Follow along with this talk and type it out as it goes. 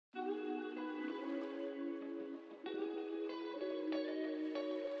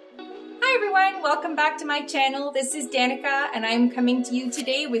everyone, welcome back to my channel. This is Danica and I'm coming to you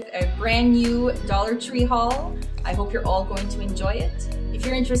today with a brand new Dollar Tree haul. I hope you're all going to enjoy it. If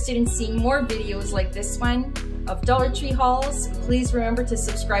you're interested in seeing more videos like this one of Dollar Tree hauls, please remember to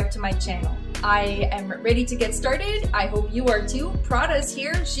subscribe to my channel. I am ready to get started. I hope you are too. Prada's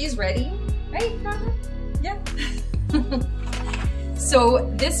here, she's ready. Right, Prada? Yeah. So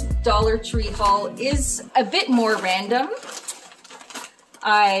this Dollar Tree haul is a bit more random.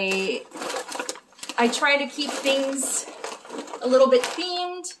 I try to keep things a little bit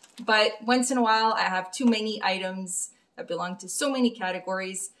themed, but once in a while I have too many items that belong to so many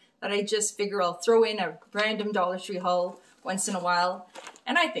categories that I just figure I'll throw in a random Dollar Tree haul once in a while,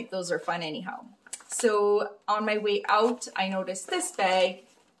 and I think those are fun anyhow. So on my way out, I noticed this bag,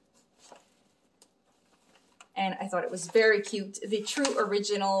 and I thought it was very cute. The true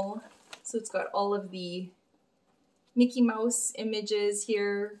original, so it's got all of the Mickey Mouse images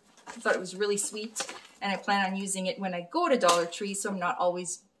here. I thought it was really sweet, and I plan on using it when I go to Dollar Tree, so I'm not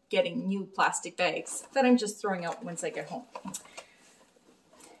always getting new plastic bags that I'm just throwing out once I get home.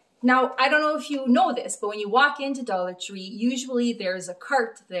 Now, I don't know if you know this, but when you walk into Dollar Tree, usually there's a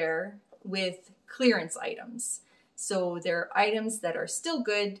cart there with clearance items. So there are items that are still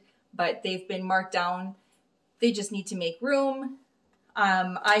good, but they've been marked down. They just need to make room.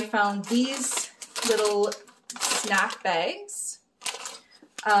 I found these little snack bags.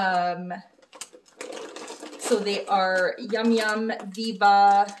 So they are Yum Yum,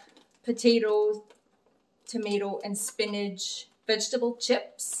 Viva, potato, tomato, and spinach vegetable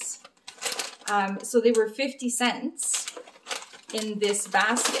chips. So they were 50 cents in this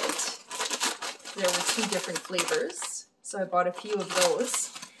basket. There were 2 different flavors, so I bought a few of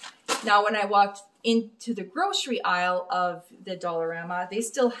those. Now when I walked into the grocery aisle of the Dollarama, they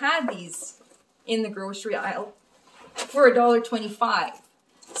still had these in the grocery aisle for $1.25.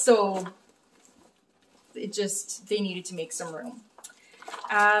 So they needed to make some room.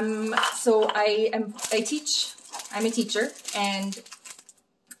 So I'm a teacher, and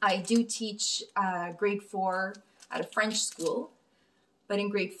I do teach grade 4 at a French school. But in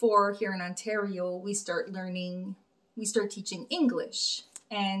grade 4 here in Ontario, we start teaching English.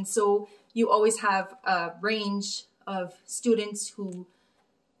 And so you always have a range of students who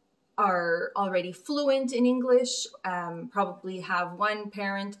are already fluent in English, probably have one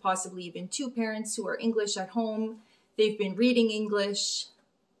parent, possibly even 2 parents who are English at home. They've been reading English,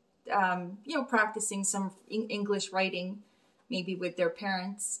 practicing some English writing, maybe with their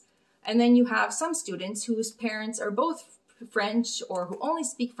parents. And then you have some students whose parents are both French or who only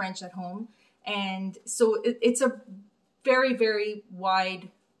speak French at home. And so it's a very, very wide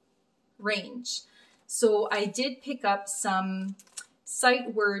range. So I did pick up some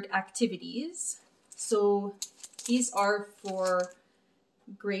sight word activities. So these are for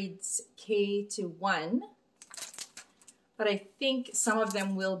grades K to 1, but I think some of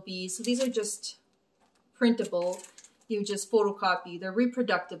them will be, so these are just printable. You just photocopy. They're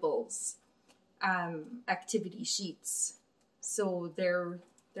reproductibles activity sheets. So there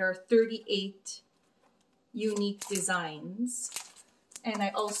are 38 unique designs. And I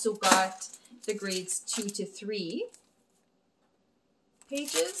also got the grades 2 to 3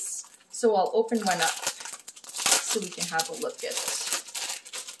 pages. So I'll open one up so we can have a look at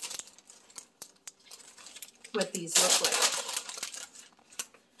what these look like.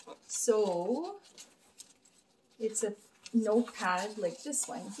 So it's a notepad like this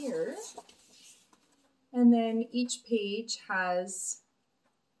one here. And then each page has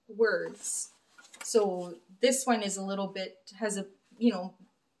words. So this one is has a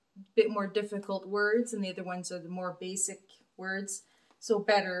bit more difficult words, and the other ones are the more basic words. So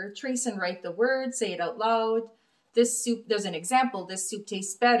better, trace and write the word, say it out loud. This soup, there's an example, this soup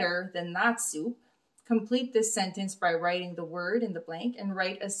tastes better than that soup. Complete this sentence by writing the word in the blank and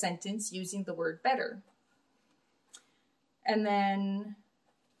write a sentence using the word better. And then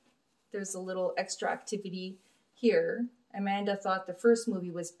there's a little extra activity here. Amanda thought the first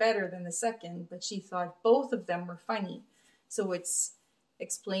movie was better than the second, but she thought both of them were funny. So it's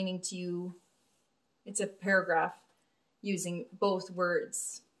explaining to you, it's a paragraph using both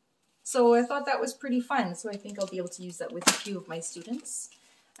words. So I thought that was pretty fun. So I think I'll be able to use that with a few of my students.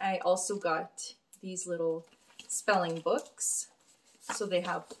 I also got these little spelling books. So they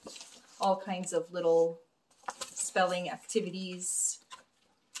have all kinds of little spelling activities,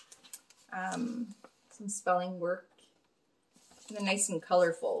 some spelling work, and they're nice and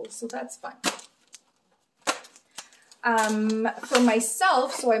colorful. So that's fun. For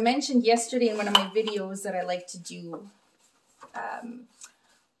myself, so I mentioned yesterday in one of my videos that I like to do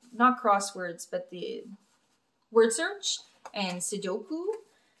not crosswords, but the word search and Sudoku.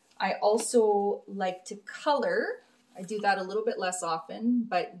 I also like to color. I do that a little bit less often,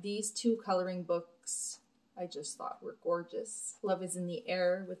 but these two coloring books I just thought were gorgeous. Love is in the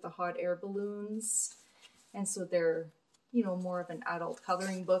Air with the hot air balloons. And so they're, you know, more of an adult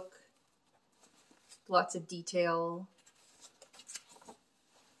coloring book. Lots of detail.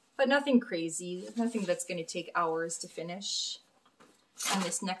 But nothing crazy, nothing that's going to take hours to finish. And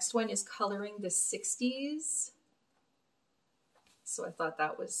this next one is coloring the 60s. So I thought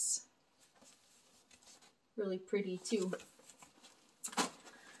that was really pretty too.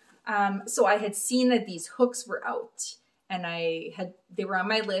 So I had seen that these hooks were out and they were on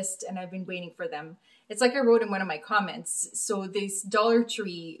my list and I've been waiting for them. It's like I wrote in one of my comments. So this Dollar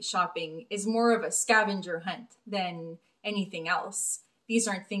Tree shopping is more of a scavenger hunt than anything else. These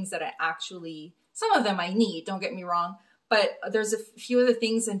aren't things that I actually, some of them I need, don't get me wrong, but there's a few of the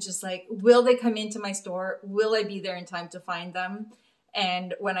things and just like, will they come into my store? Will I be there in time to find them?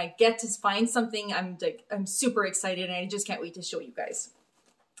 And when I get to find something, I'm super excited and I just can't wait to show you guys.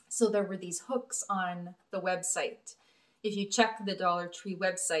 So there were these hooks on the website. If you check the Dollar Tree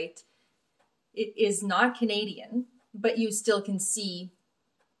website, it is not Canadian, but you still can see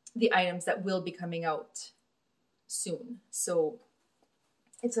the items that will be coming out soon. So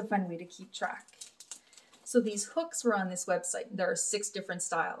it's a fun way to keep track. So these hooks were on this website. There are 6 different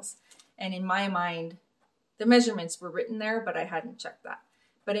styles. And in my mind, the measurements were written there, but I hadn't checked that.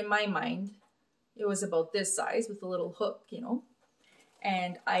 But in my mind, it was about this size with a little hook, you know.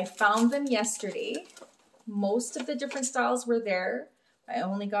 And I found them yesterday. Most of the different styles were there. I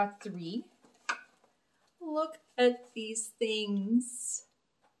only got 3. Look at these things.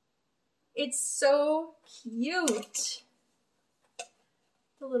 It's so cute.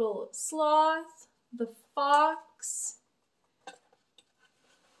 The little sloth, the fox.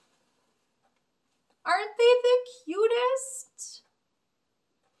 Aren't they the cutest?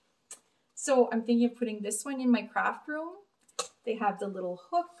 So I'm thinking of putting this one in my craft room. They have the little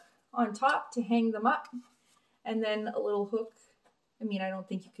hook on top to hang them up. And then a little hook. I mean, I don't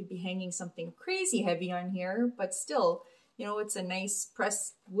think you could be hanging something crazy heavy on here, but still, you know, it's a nice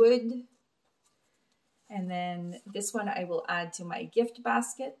pressed wood. And then this one I will add to my gift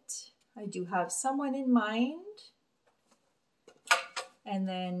basket. I do have someone in mind. And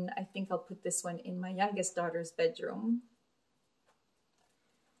then I think I'll put this one in my youngest daughter's bedroom.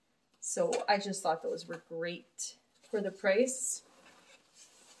 So I just thought those were great for the price.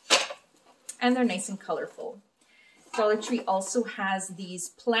 And they're nice and colorful. Dollar Tree also has these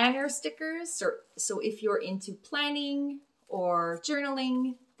planner stickers. So if you're into planning or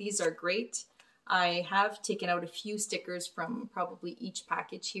journaling, these are great. I have taken out a few stickers from probably each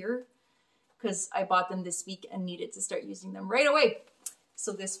package here because I bought them this week and needed to start using them right away.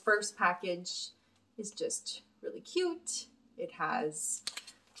 So this first package is just really cute. It has,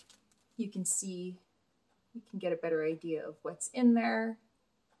 you can see, you can get a better idea of what's in there.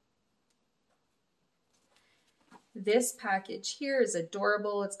 This package here is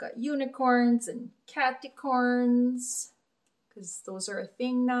adorable. It's got unicorns and caticorns because those are a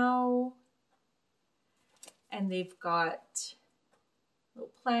thing now. And they've got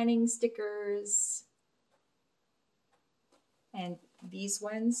little planning stickers. And these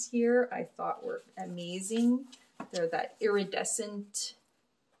ones here I thought were amazing. They're that iridescent.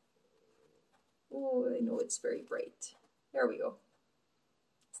 Oh, I know it's very bright. There we go.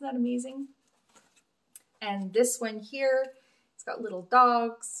 Isn't that amazing? And this one here, it's got little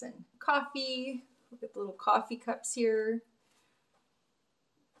dogs and coffee. Look at the little coffee cups here.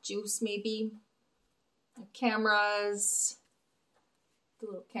 Juice maybe. Cameras. The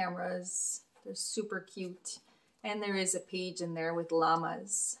little cameras. They're super cute. And there is a page in there with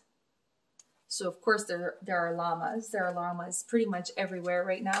llamas. So of course there are llamas. There are llamas pretty much everywhere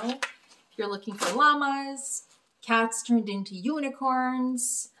right now. If you're looking for llamas, cats turned into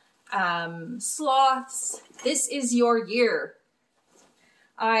unicorns, sloths, this is your year.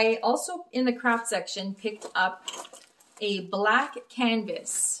 I also, in the craft section, picked up a black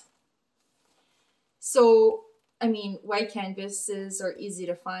canvas. So, I mean, white canvases are easy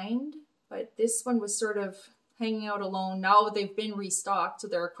to find, but this one was sort of hanging out alone. Now they've been restocked, so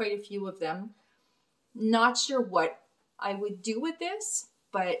there are quite a few of them. Not sure what I would do with this,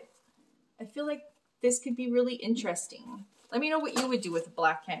 but I feel like this could be really interesting. Let me know what you would do with a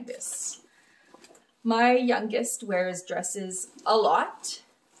black canvas. My youngest wears dresses a lot,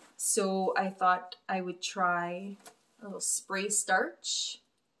 so I thought I would try a little spray starch.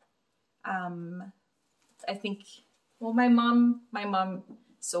 I think, well, my mom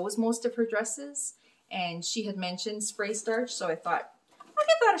sews most of her dresses, and she had mentioned spray starch, so I thought, I'll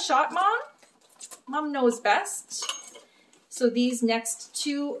give that a shot, Mom. Mom knows best. So these next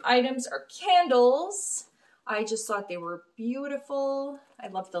two items are candles. I just thought they were beautiful. I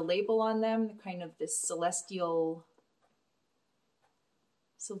love the label on them, kind of this celestial.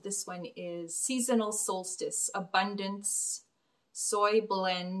 So this one is Seasonal Solstice Abundance Soy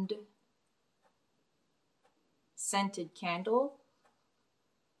Blend Scented Candle.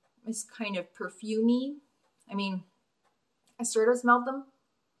 It's kind of perfumey. I mean, I sort of smelled them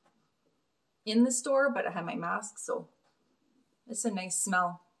in the store, but I had my mask, so it's a nice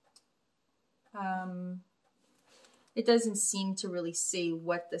smell. It doesn't seem to really say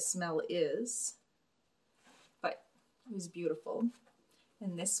what the smell is, but it was beautiful.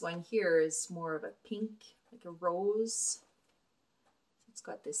 And this one here is more of a pink, like a rose. It's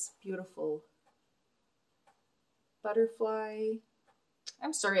got this beautiful butterfly.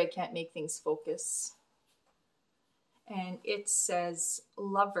 I'm sorry I can't make things focus. And it says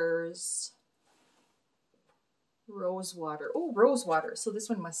Lovers Rose Water. Oh, rose water. So this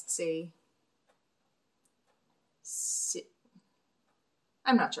one must say,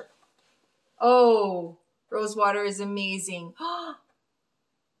 I'm not sure. Oh, rose water is amazing.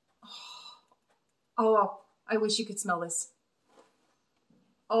 Oh, I wish you could smell this.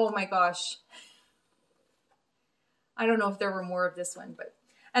 Oh my gosh. I don't know if there were more of this one, but,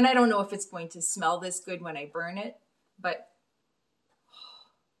 and I don't know if it's going to smell this good when I burn it, but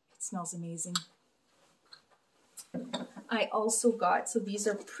it smells amazing. I also got, so these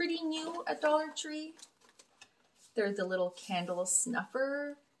are pretty new at Dollar Tree. They're the little candle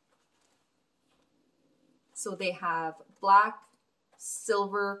snuffer. So they have black,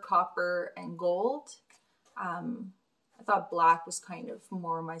 silver, copper, and gold. I thought black was kind of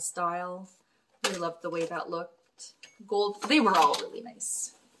more my style. Really loved the way that looked. Gold, they were all really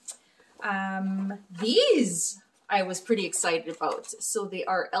nice. These I was pretty excited about. So they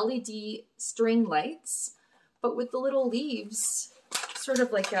are LED string lights, but with the little leaves, sort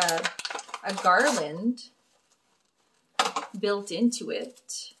of like a garland built into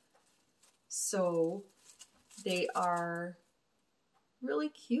it. So they are really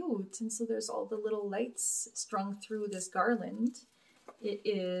cute. And so there's all the little lights strung through this garland. It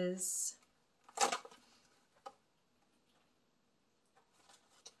is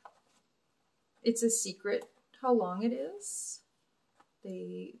it's a secret how long it is.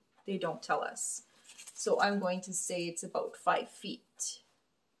 They don't tell us. So I'm going to say it's about 5 feet.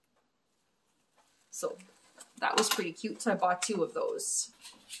 So that was pretty cute. So I bought 2 of those.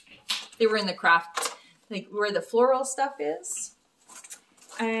 They were in the craft, like where the floral stuff is.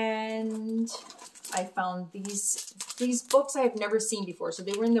 And I found these books I have never seen before. So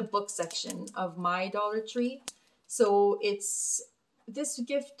they were in the book section of my Dollar Tree. So this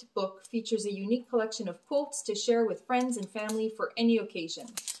gift book features a unique collection of quotes to share with friends and family for any occasion.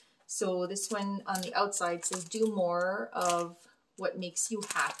 So this one on the outside says, do more of what makes you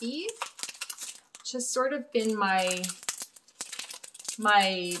happy. Just sort of been my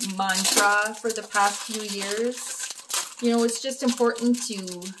mantra for the past few years. You know, it's just important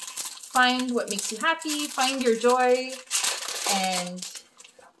to find what makes you happy, find your joy, and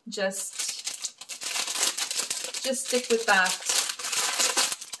just stick with that.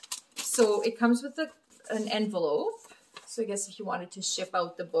 So it comes with an envelope. So I guess if you wanted to ship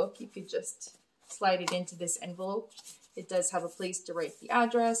out the book, you could just slide it into this envelope. It does have a place to write the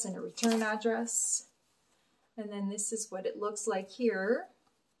address and a return address. And then this is what it looks like here.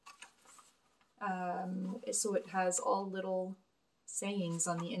 So it has all little sayings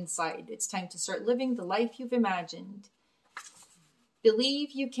on the inside. It's time to start living the life you've imagined.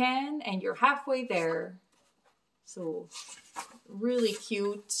 Believe you can, and you're halfway there. So really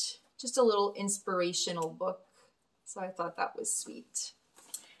cute. Just a little inspirational book. So I thought that was sweet.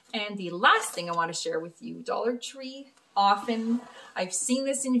 And the last thing I want to share with you, Dollar Tree. Often I've seen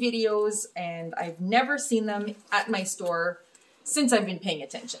this in videos and I've never seen them at my store since I've been paying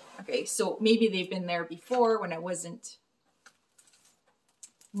attention. Okay, so maybe they've been there before when I wasn't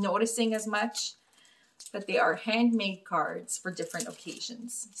noticing as much, but they are handmade cards for different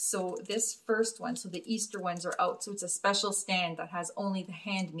occasions. So this first one, so the Easter ones are out. So it's a special stand that has only the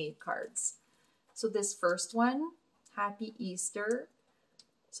handmade cards. So this first one, Happy Easter.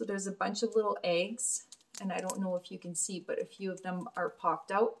 So there's a bunch of little eggs, and I don't know if you can see, but a few of them are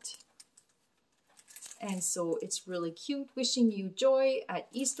popped out. And so it's really cute. Wishing you joy at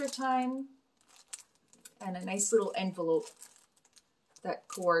Easter time. And a nice little envelope that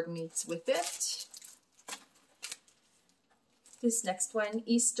coordinates with it. This next one,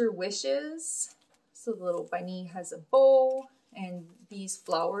 Easter Wishes. So the little bunny has a bow, and these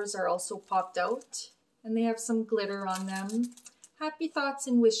flowers are also popped out, and they have some glitter on them. Happy thoughts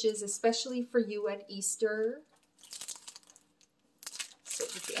and wishes, especially for you at Easter.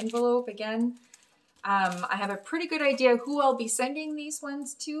 envelope again. I have a pretty good idea who I'll be sending these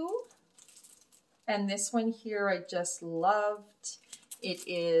ones to. And this one here I just loved. It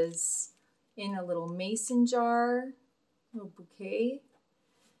is in a little mason jar, little bouquet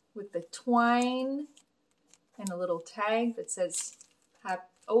with the twine and a little tag that says,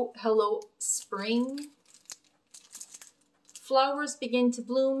 oh, hello, spring. Flowers begin to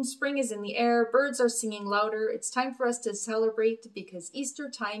bloom, spring is in the air, birds are singing louder. It's time for us to celebrate because Easter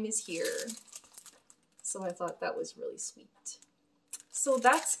time is here. So I thought that was really sweet. So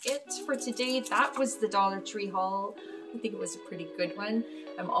that's it for today. That was the Dollar Tree haul. I think it was a pretty good one.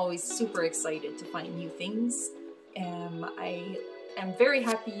 I'm always super excited to find new things. I am very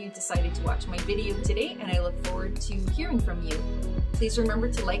happy you decided to watch my video today, and I look forward to hearing from you. Please remember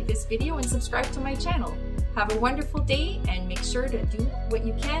to like this video and subscribe to my channel. Have a wonderful day and make sure to do what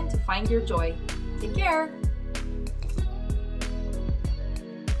you can to find your joy. Take care.